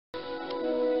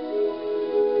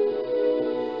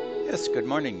Yes, good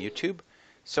morning, YouTube.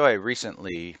 So I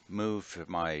recently moved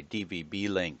my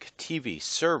DvbLink TV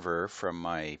server from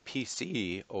my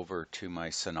PC over to my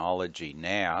Synology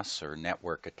NAS, or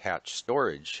Network Attached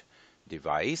Storage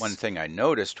device. One thing I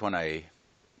noticed when I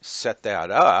set that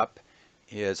up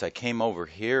is I came over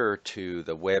here to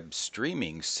the web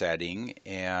streaming setting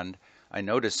and I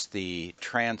noticed the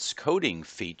transcoding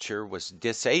feature was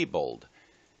disabled.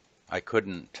 I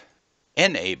couldn't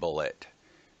enable it.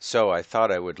 So I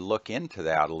thought I would look into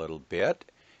that a little bit,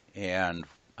 and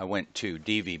I went to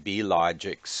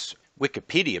DvbLogic's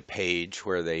Wikipedia page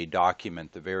where they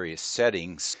document the various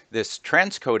settings. This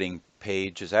transcoding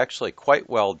page is actually quite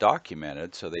well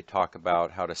documented, so they talk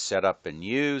about how to set up and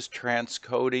use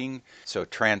transcoding. So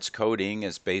transcoding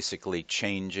is basically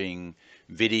changing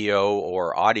video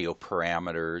or audio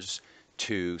parameters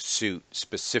to suit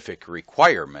specific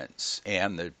requirements.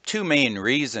 And the two main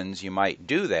reasons you might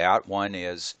do that, one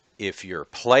is if your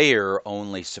player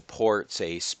only supports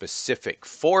a specific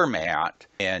format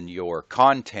and your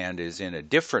content is in a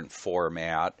different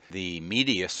format, the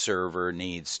media server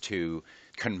needs to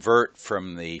convert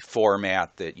from the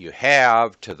format that you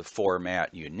have to the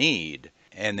format you need.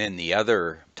 And then the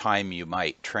other time you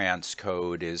might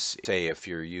transcode is, say, if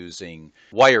you're using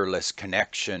wireless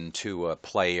connection to a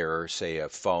player, say a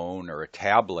phone or a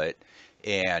tablet,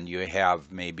 and you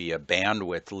have maybe a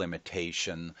bandwidth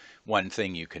limitation. One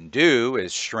thing you can do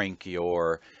is shrink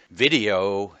your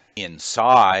video in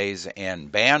size and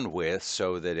bandwidth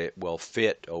so that it will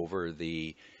fit over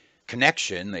the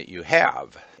connection that you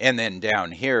have. And then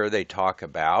down here they talk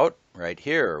about, right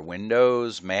here,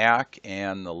 Windows, Mac,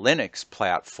 and the Linux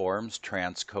platforms,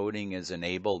 transcoding is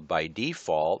enabled by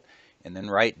default. And then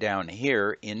right down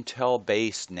here,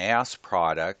 Intel-based NAS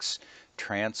products,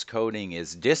 transcoding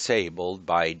is disabled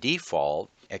by default,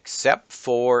 except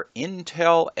for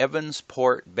Intel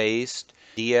Evansport based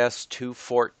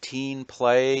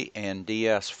DS214Play and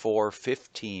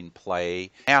DS415Play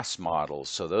NAS models.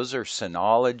 So those are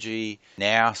Synology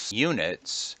NAS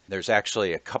units. There's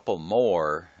actually a couple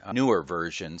more newer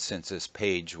versions since this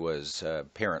page was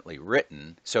apparently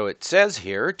written. So it says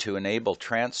here to enable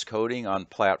transcoding on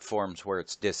platforms where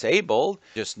it's disabled,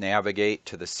 just navigate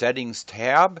to the Settings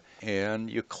tab and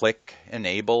you click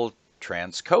Enable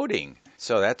Transcoding.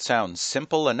 So that sounds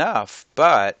simple enough,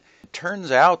 but it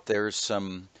turns out there's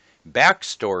some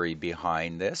backstory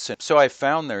behind this. So I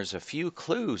found there's a few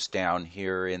clues down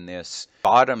here in this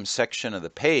bottom section of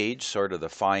the page, sort of the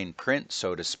fine print,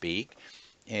 so to speak.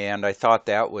 And I thought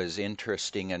that was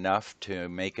interesting enough to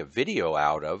make a video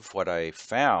out of what I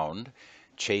found,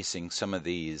 chasing some of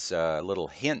these little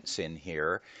hints in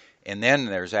here. And then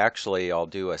there's actually, I'll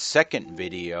do a second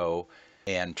video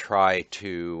and try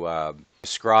to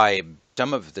describe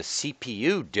some of the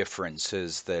CPU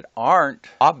differences that aren't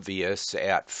obvious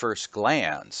at first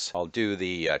glance. I'll do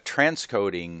the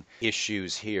transcoding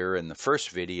issues here in the first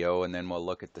video, and then we'll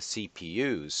look at the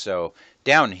CPUs. So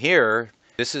down here,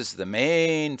 this is the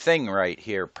main thing right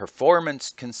here.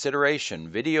 Performance consideration.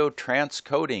 Video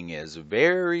transcoding is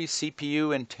very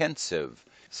CPU intensive.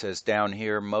 It says down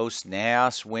here, most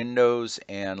NAS, Windows,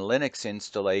 and Linux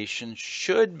installations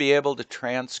should be able to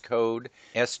transcode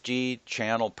SG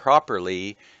channel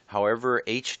properly. However,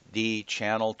 HD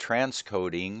channel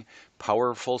transcoding,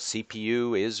 powerful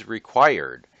CPU is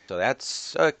required. So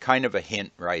that's kind of a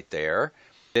hint right there.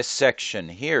 This section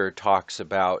here talks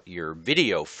about your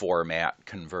video format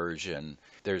conversion.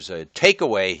 There's a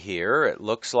takeaway here. It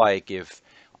looks like if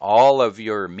all of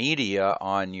your media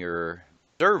on your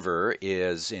server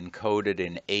is encoded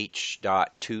in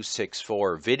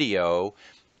H.264 video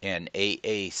and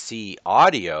AAC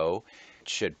audio, it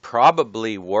should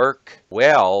probably work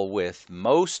well with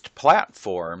most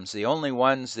platforms. The only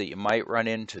ones that you might run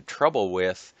into trouble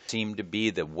with seem to be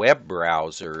the web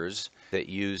browsers that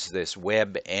use this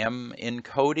WebM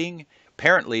encoding.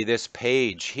 Apparently this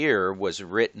page here was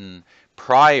written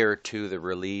prior to the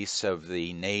release of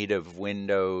the native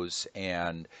Windows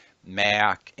and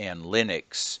Mac and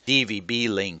Linux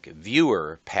DvbLink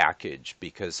viewer package,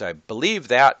 because I believe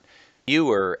that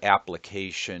viewer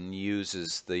application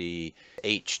uses the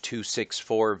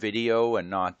H.264 video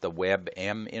and not the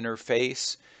WebM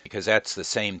interface, because that's the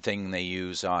same thing they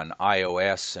use on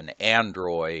iOS and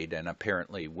Android and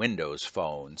apparently Windows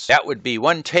phones. That would be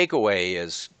one takeaway,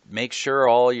 is make sure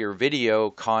all your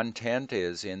video content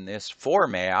is in this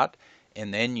format,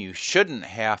 and then you shouldn't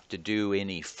have to do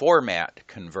any format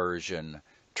conversion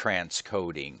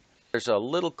transcoding. There's a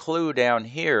little clue down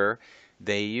here.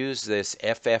 They use this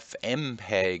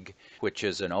ffmpeg, which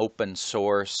is an open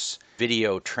source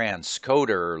video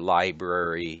transcoder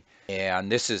library,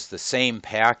 And this is the same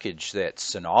package that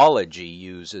Synology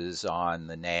uses on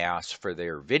the NAS for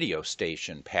their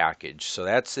VideoStation package. So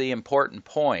that's the important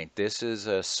point. This is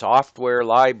a software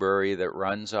library that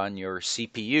runs on your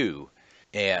CPU.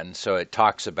 And so it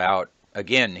talks about,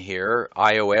 again here,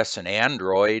 iOS and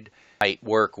Android might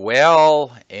work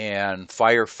well, and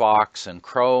Firefox and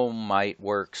Chrome might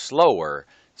work slower.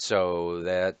 So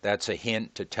that's a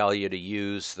hint to tell you to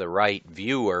use the right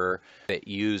viewer that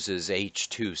uses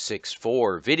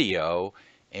H.264 video,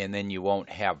 and then you won't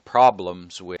have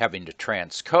problems with having to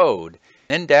transcode.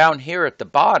 Then down here at the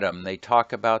bottom, they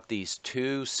talk about these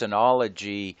two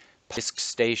Synology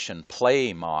DvbStation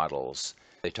Play models.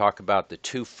 They talk about the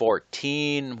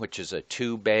 214, which is a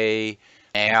 2-bay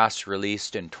NAS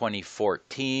released in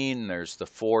 2014. There's the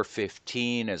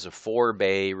 415 as a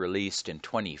 4-bay released in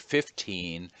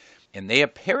 2015. And they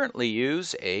apparently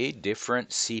use a different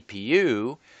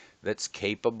CPU that's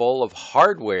capable of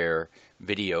hardware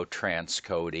video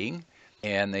transcoding.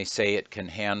 And they say it can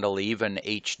handle even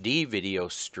HD video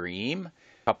stream.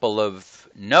 Couple of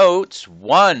notes.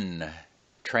 One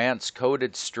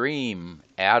transcoded stream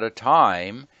at a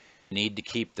time. Need to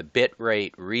keep the bit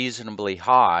rate reasonably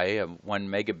high, of 1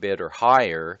 megabit or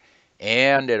higher,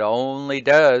 and it only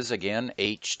does, again,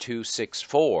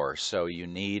 H.264. So you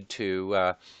need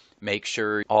to make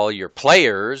sure all your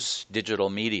players, digital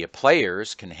media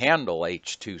players, can handle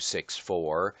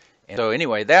H.264. And so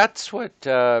anyway, that's what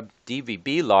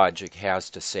DvbLogic has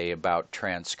to say about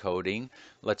transcoding.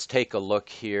 Let's take a look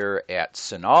here at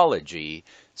Synology.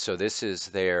 So this is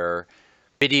their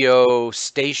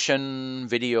VideoStation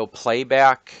video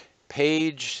playback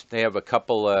page. They have a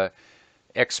couple of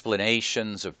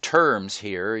explanations of terms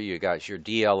here. You got your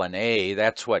DLNA.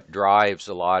 That's what drives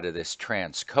a lot of this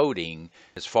transcoding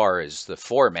as far as the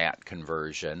format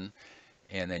conversion.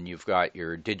 And then you've got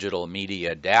your digital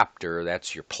media adapter.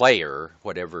 That's your player,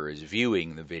 whatever is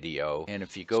viewing the video. And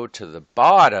if you go to the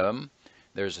bottom,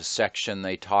 there's a section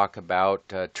they talk about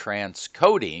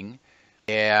transcoding.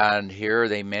 And here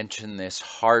they mention this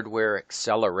hardware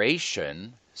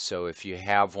acceleration. So if you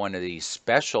have one of these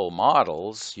special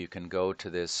models, you can go to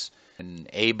this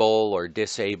enable or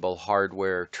disable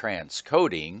hardware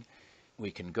transcoding.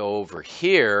 We can go over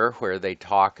here where they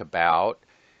talk about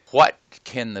what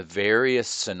can the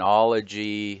various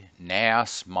Synology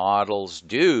NAS models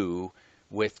do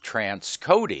with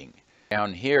transcoding.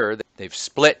 Down here, they've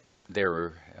split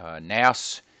their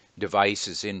NAS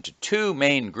devices into two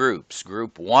main groups.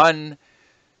 Group 1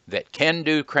 that can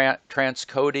do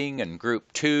transcoding, and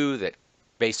Group 2 that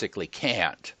basically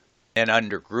can't. And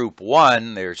under Group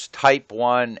 1, there's Type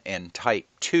 1 and Type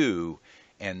 2,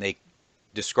 and they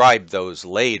describe those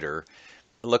later.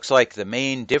 It looks like the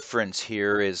main difference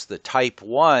here is the Type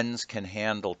 1s can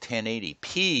handle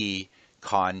 1080p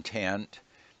content,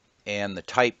 and the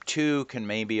Type 2 can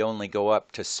maybe only go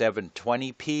up to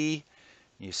 720p.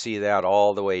 You see that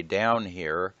all the way down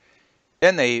here.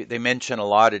 Then they mention a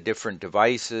lot of different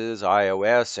devices,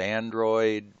 iOS,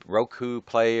 Android, Roku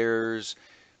players,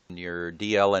 your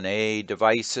DLNA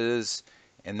devices.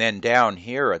 And then down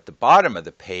here at the bottom of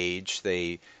the page,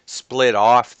 they split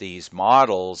off these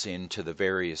models into the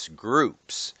various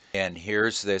groups. And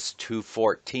here's this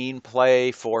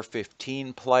 214Play,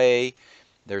 415Play.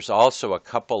 There's also a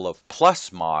couple of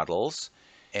Plus models.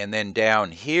 And then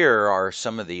down here are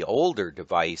some of the older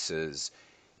devices.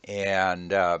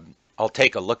 And I'll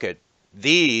take a look at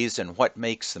these and what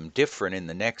makes them different in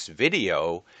the next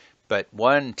video. But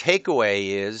one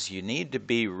takeaway is you need to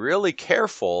be really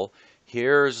careful.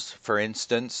 Here's, for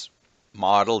instance,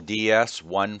 model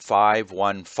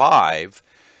DS214Play,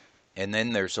 and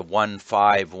then there's a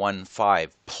 1515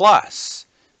 Plus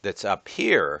that's up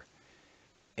here.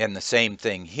 And the same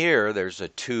thing here, there's a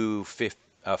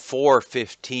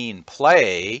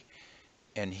 415Play,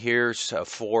 and here's a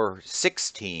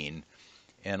 416.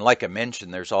 And like I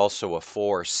mentioned, there's also a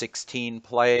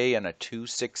 416Play and a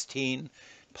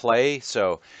 216Play.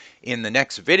 So in the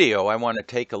next video, I want to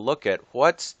take a look at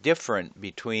what's different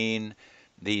between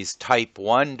these Type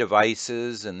 1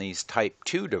 devices and these Type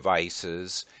 2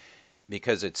 devices,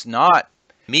 because it's not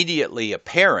immediately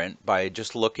apparent by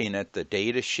just looking at the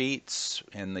data sheets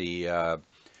and the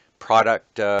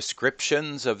product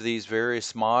descriptions of these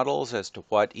various models as to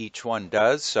what each one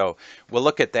does. So we'll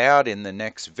look at that in the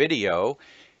next video.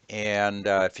 And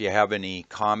if you have any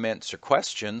comments or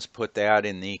questions, put that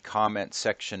in the comment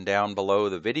section down below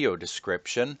the video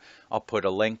description. I'll put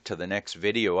a link to the next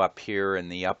video up here in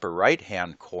the upper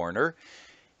right-hand corner.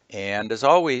 And as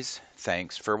always,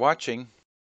 thanks for watching.